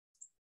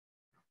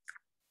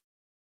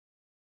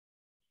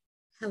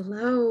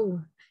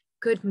Hello,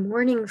 good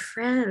morning,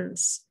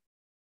 friends.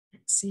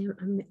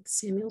 I'm at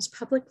Samuel's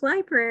Public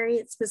Library.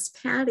 It's Miss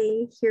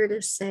Pattie here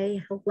to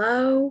say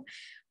hello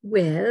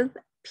with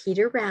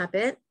Peter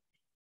Rabbit.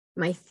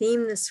 My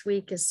theme this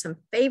week is some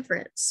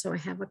favorites. So I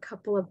have a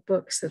couple of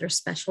books that are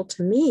special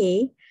to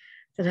me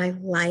that I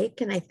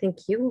like and I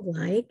think you will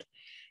like.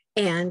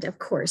 And of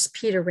course,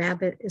 Peter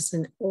Rabbit is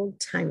an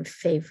old-time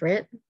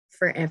favorite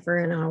forever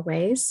and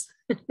always,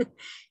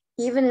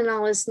 even in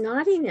all his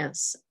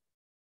naughtiness.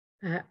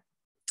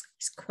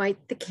 He's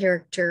quite the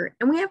character,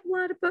 and we have a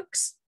lot of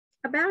books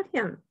about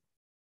him.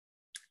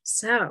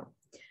 So,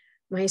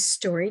 my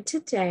story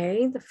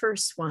today, the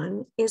first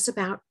one, is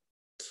about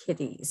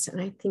kitties,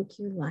 and I think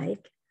you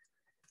like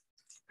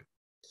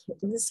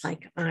kittens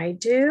like I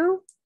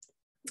do.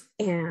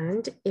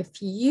 And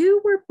If You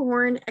Were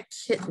Born a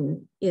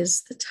Kitten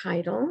is the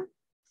title,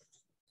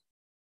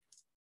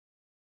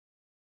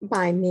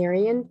 by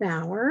Marion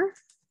Bauer.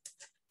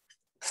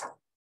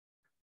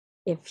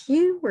 If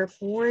you were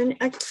born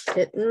a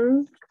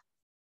kitten,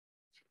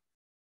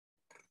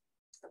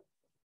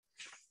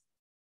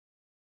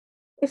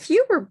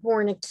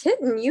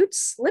 you'd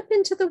slip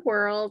into the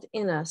world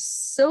in a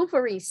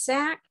silvery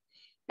sack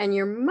and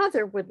your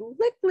mother would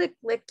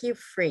lick you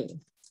free.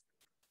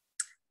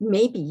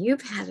 Maybe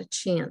you've had a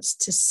chance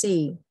to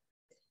see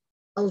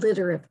a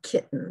litter of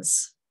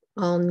kittens,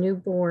 all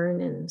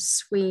newborn and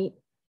sweet.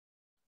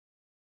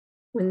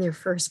 When they're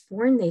first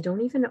born, they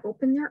don't even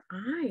open their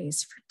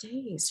eyes for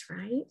days,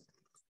 right?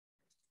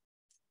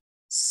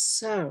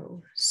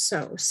 So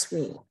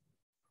sweet.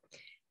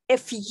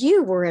 If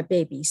you were a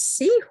baby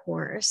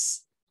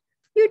seahorse,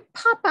 you'd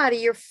pop out of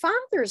your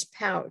father's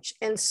pouch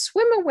and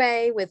swim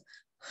away with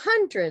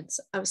hundreds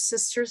of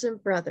sisters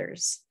and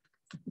brothers.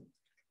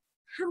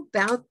 How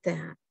about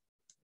that?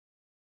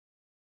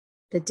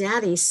 The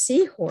daddy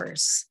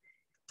seahorse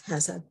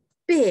has a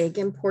big,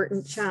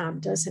 important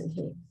job, doesn't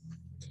he?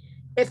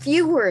 If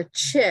you were a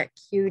chick,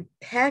 you'd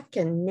peck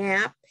and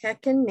nap,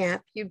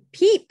 you'd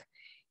peep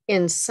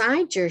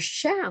inside your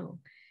shell.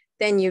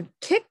 Then you'd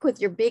kick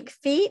with your big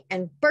feet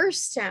and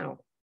burst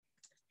out.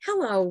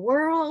 Hello,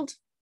 world.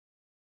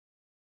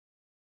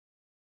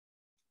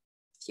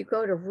 If you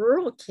go to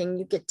Rural King,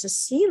 you get to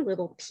see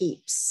little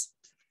peeps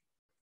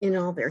in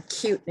all their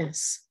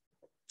cuteness.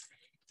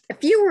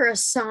 If you were a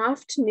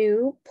soft,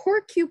 new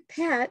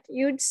porcupet,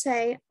 you'd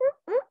say,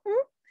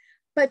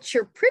 but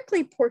your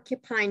prickly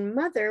porcupine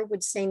mother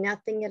would say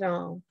nothing at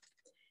all.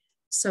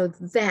 So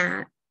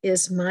that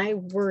is my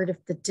word of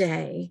the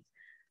day.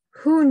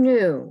 Who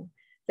knew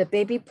that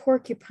baby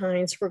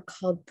porcupines were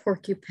called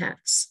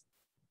porcupets?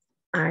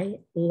 I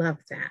love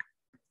that.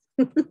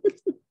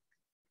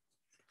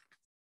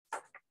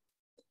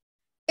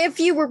 If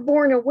you were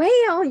born a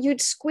whale, you'd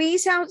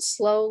squeeze out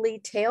slowly,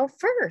 tail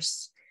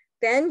first.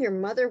 Then your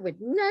mother would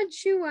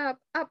nudge you up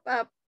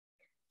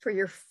for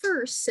your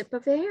first sip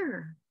of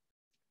air.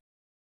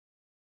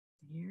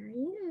 There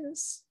he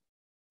is.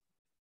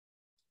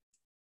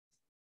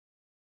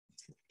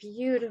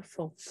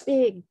 Beautiful,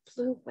 big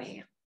blue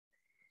whale.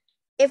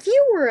 If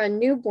you were a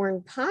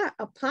newborn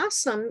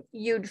opossum,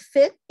 you'd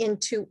fit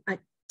into a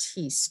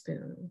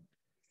teaspoon.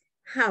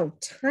 How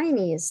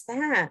tiny is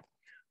that?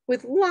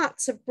 With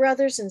lots of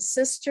brothers and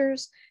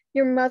sisters,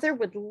 your mother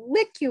would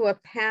lick you a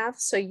path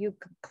so you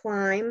could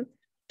climb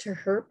to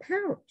her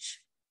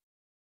pouch.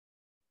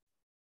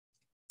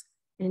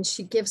 And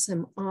she gives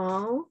them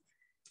all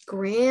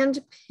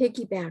grand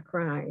piggyback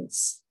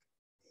rides.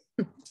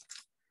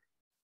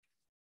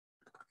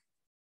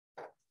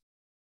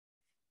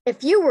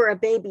 If you were a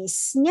baby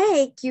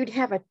snake, you'd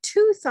have a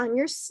tooth on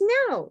your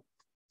snout.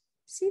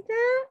 See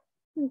that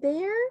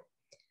there?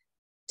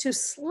 To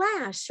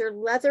slash your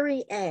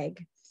leathery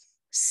egg.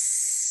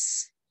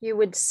 You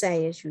would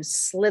say as you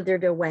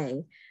slithered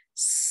away.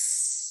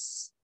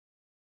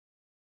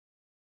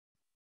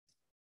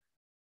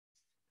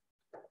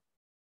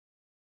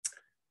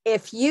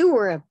 If you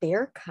were a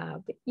bear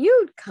cub,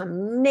 you'd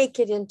come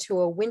naked into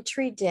a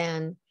wintry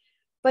den,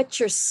 but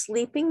your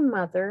sleeping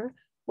mother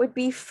would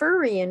be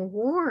furry and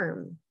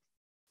warm.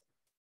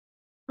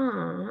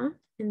 And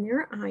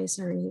their eyes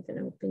aren't even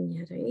open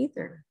yet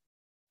either.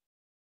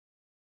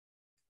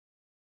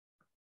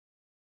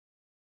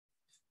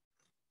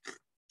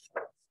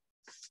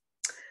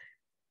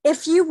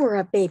 If you were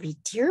a baby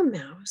deer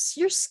mouse,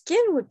 your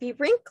skin would be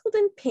wrinkled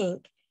and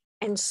pink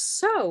and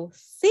so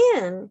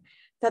thin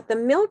that the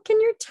milk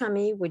in your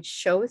tummy would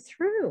show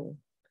through.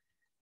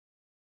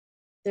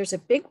 There's a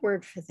big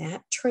word for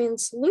that,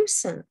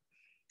 translucent.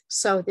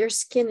 So their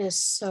skin is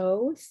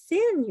so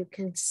thin you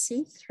can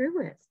see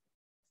through it.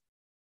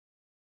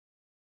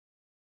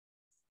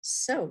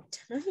 So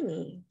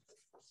tiny.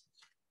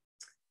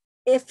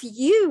 If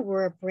you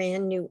were a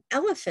brand new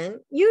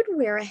elephant, you'd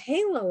wear a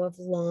halo of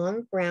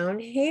long brown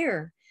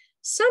hair.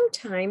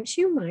 Sometimes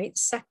you might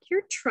suck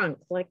your trunk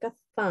like a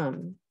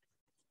thumb.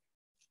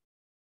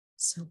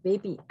 So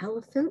baby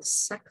elephants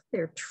suck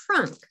their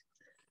trunk.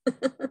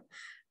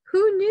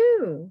 Who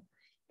knew?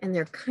 And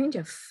they're kind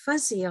of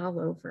fuzzy all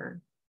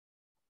over.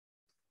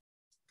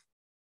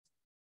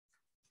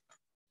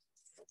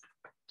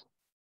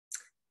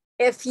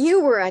 If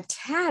you were a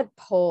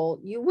tadpole,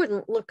 you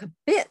wouldn't look a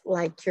bit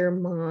like your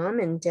mom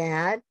and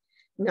dad.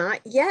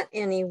 Not yet,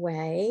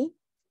 anyway.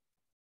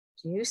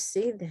 Do you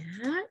see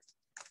that?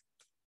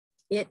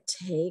 It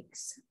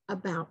takes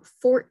about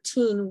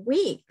 14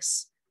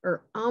 weeks,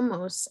 or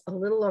almost a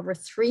little over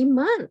 3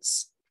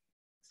 months,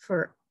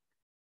 for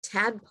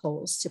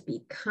tadpoles to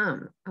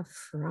become a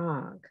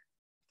frog.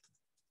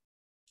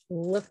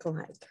 Look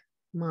like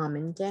mom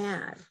and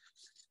dad.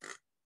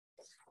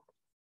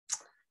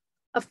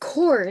 Of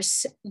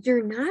course,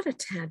 you're not a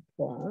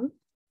tadpole.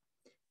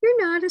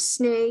 You're not a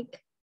snake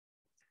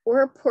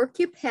or a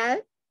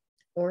porcupine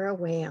or a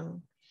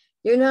whale.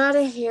 You're not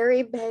a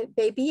hairy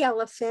baby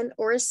elephant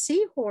or a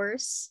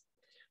seahorse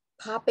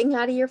popping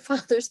out of your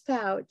father's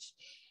pouch.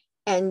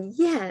 And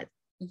yet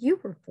you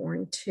were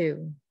born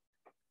too.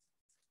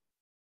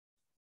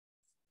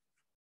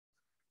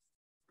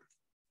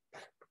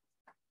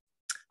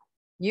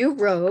 You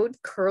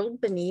rode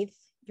curled beneath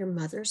your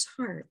mother's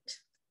heart.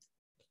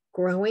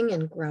 Growing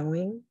and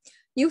growing,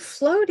 you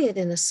floated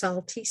in a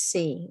salty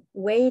sea,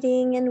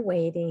 waiting and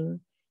waiting,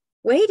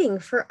 waiting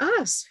for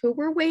us who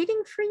were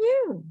waiting for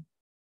you.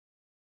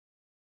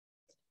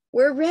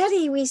 We're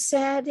ready, we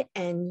said,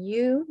 and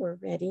you were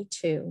ready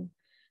too.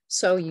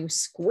 So you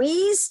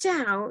squeezed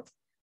out,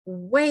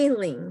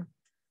 wailing.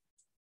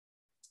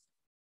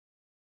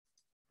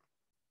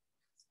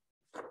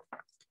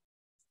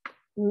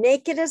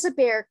 Naked as a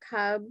bear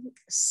cub,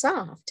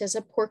 soft as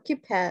a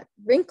porcupine,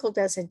 wrinkled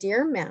as a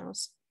deer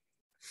mouse,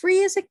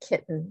 free as a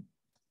kitten,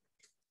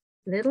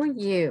 little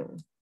you.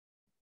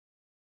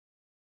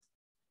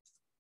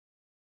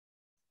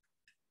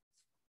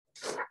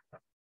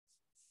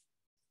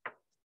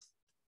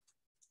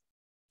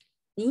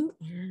 The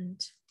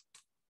end.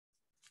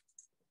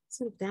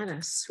 Isn't that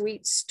a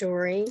sweet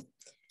story?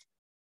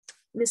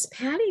 Miss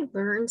Pattie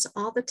learns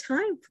all the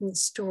time from the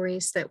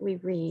stories that we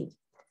read.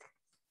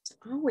 It's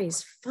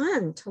always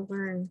fun to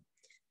learn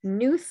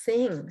new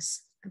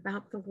things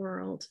about the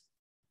world.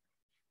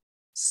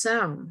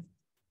 So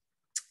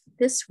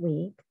this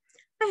week,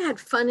 I had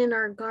fun in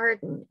our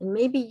garden, and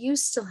maybe you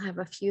still have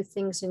a few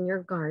things in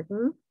your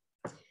garden,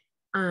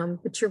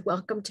 but you're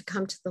welcome to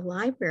come to the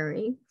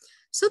library.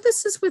 So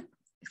this is with,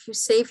 if you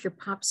save your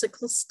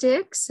popsicle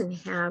sticks and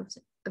have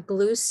a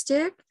glue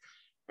stick,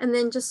 and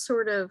then just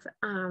sort of,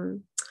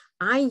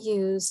 I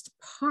used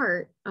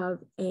part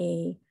of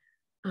a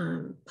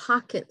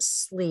pocket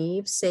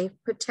sleeve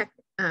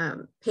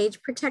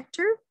page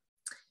protector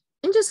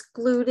and just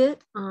glued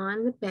it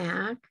on the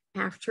back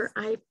after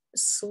I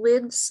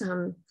slid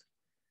some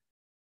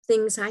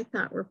things I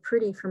thought were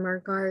pretty from our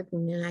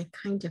garden, and I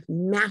kind of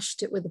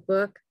mashed it with a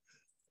book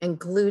and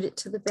glued it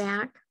to the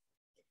back.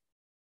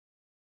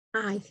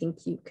 I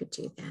think you could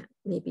do that,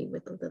 maybe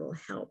with a little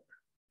help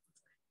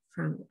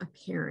from a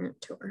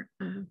parent or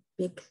a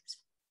big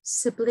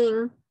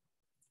sibling,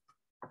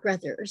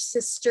 brother or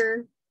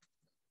sister.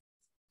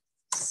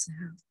 So,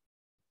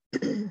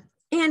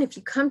 and if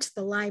you come to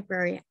the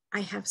library,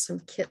 I have some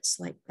kits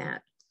like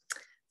that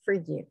for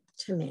you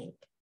to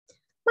make.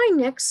 My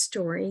next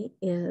story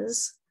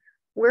is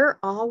We're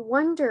All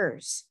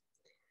Wonders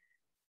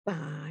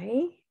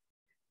by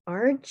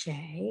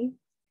R.J.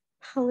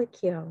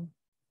 Pulicchio.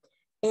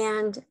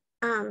 And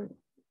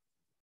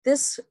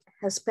this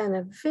has been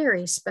a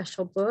very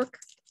special book.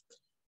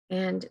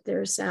 And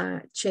there's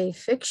a J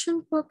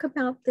fiction book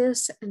about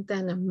this, and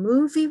then a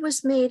movie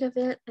was made of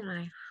it, and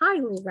I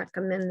highly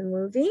recommend the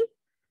movie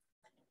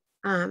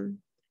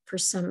for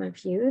some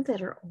of you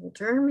that are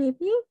older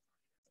maybe.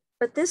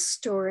 But this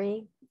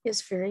story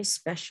is very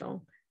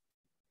special.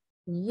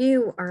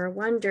 You are a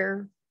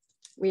wonder.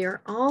 We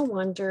are all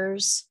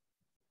wonders.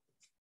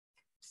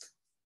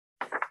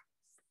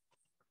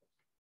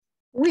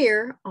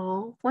 We're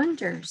all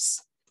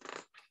wonders.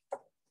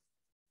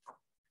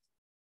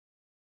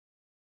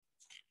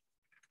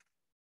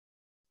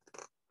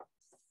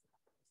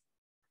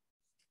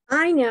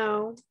 I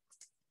know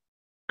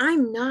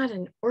I'm not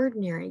an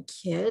ordinary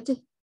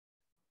kid.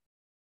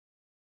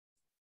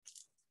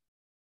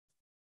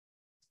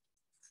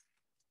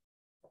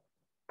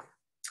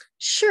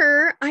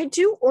 Sure, I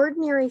do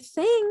ordinary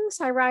things.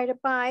 I ride a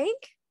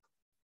bike,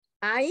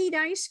 I eat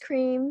ice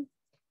cream,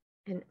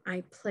 and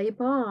I play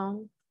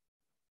ball.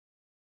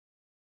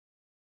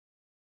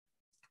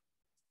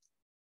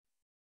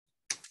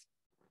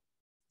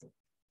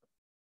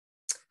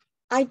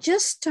 I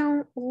just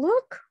don't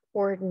look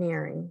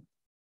ordinary.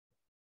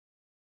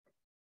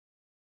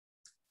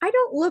 I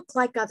don't look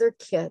like other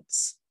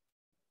kids.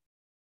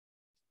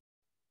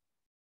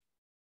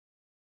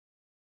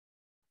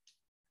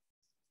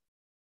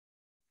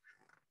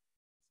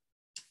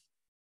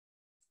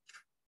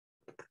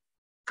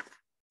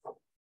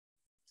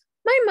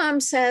 My mom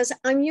says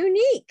I'm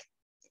unique.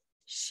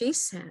 She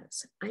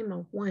says I'm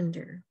a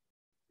wonder.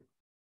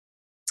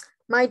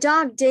 My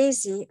dog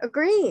Daisy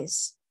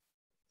agrees.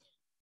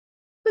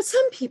 But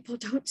some people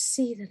don't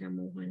see that I'm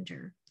a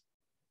wonder.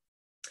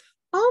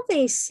 All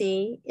they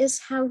see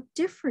is how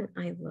different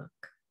I look.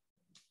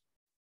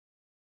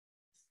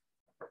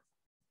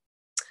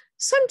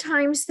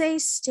 Sometimes they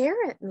stare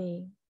at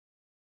me.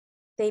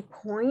 They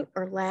point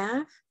or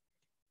laugh.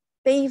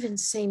 They even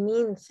say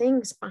mean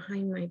things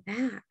behind my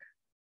back.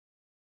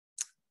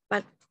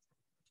 But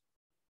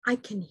I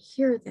can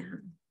hear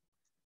them.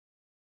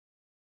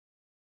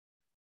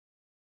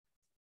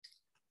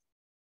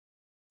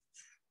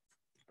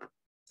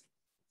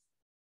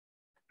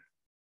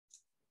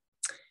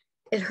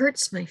 It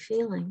hurts my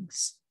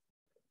feelings.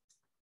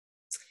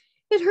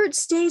 It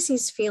hurts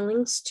Daisy's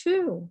feelings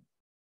too.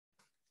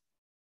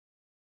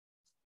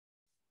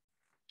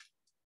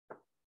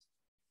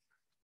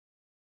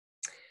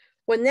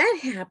 When that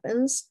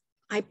happens,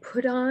 I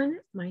put on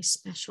my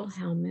special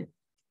helmet.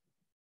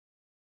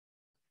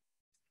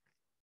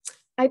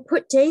 I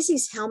put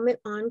Daisy's helmet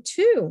on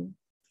too.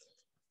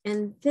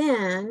 And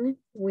then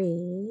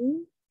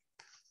we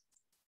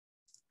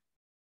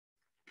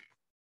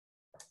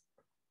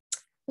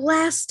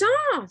blast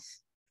off.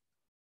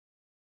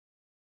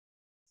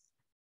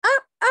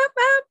 Up, up,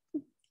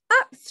 up,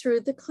 up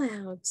through the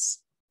clouds.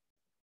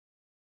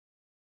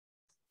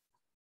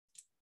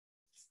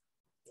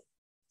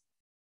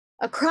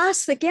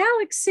 Across the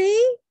galaxy.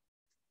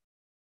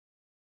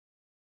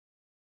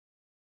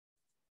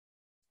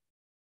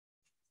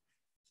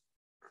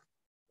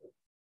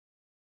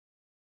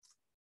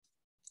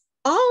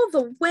 All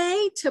the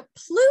way to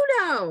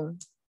Pluto.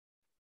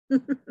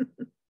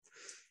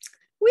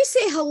 We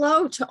say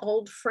hello to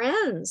old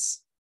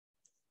friends.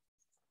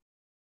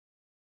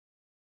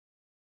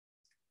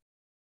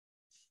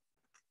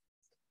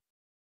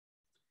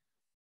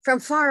 From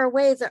far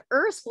away, the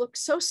earth looks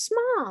so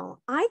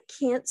small. I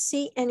can't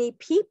see any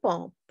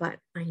people, but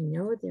I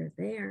know they're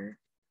there.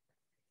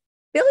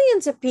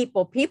 Billions of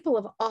people, people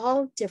of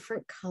all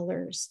different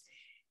colors,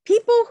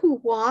 people who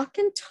walk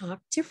and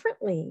talk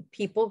differently,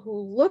 people who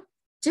look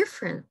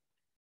different,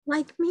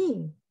 like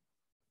me.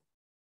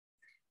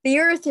 The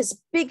earth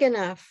is big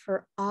enough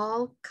for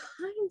all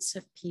kinds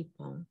of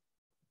people.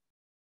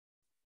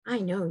 I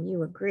know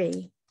you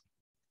agree.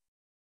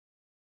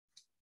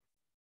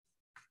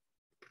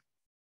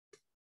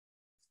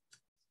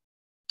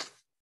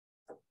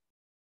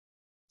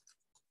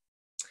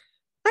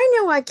 I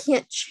know I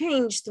can't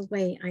change the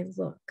way I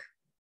look,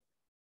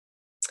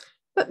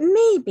 but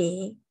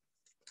maybe,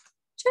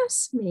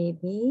 just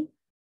maybe,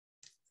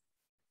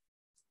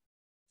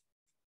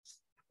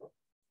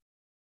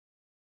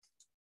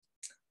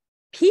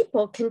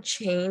 people can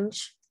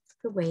change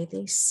the way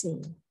they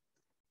see.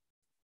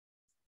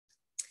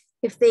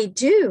 If they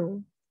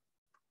do,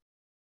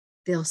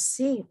 they'll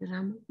see that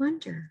I'm a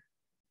wonder.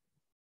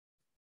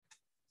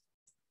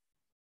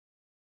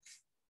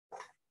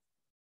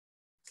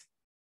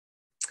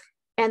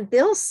 And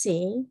they'll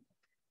see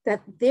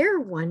that they're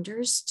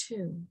wonders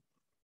too.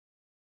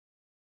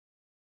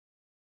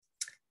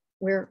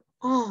 We're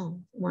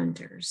all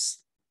wonders.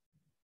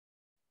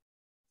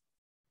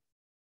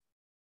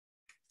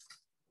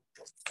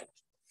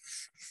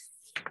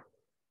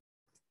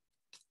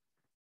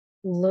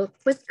 Look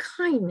with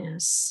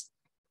kindness,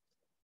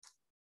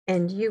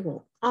 and you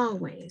will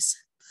always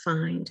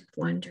find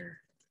wonder.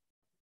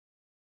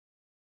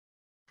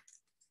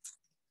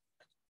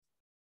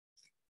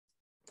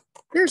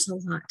 There's a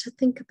lot to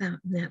think about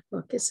in that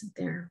book, isn't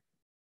there?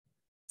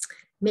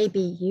 Maybe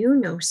you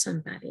know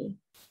somebody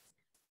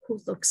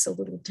who looks a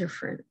little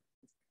different,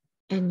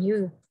 and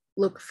you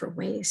look for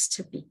ways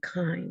to be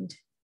kind.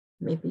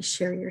 Maybe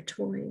share your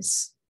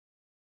toys.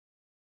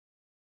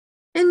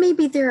 And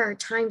maybe there are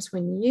times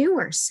when you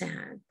are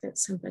sad that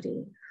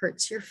somebody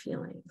hurts your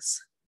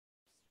feelings,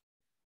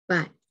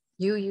 but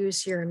you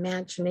use your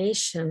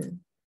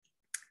imagination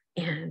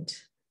and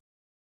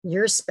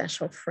your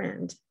special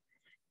friend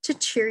to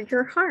cheer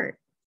your heart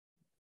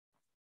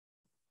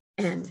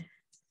and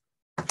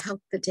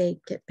help the day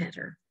get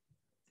better.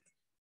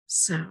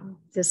 So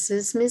this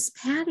is Miss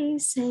Pattie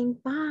saying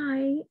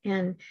bye,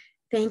 and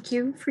thank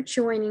you for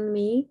joining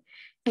me.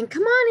 And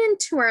come on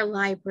into our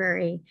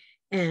library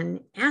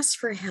and ask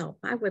for help.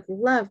 I would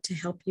love to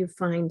help you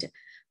find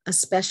a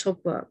special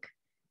book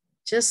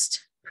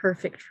just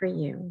perfect for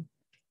you.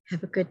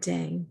 Have a good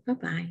day.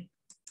 Bye-bye.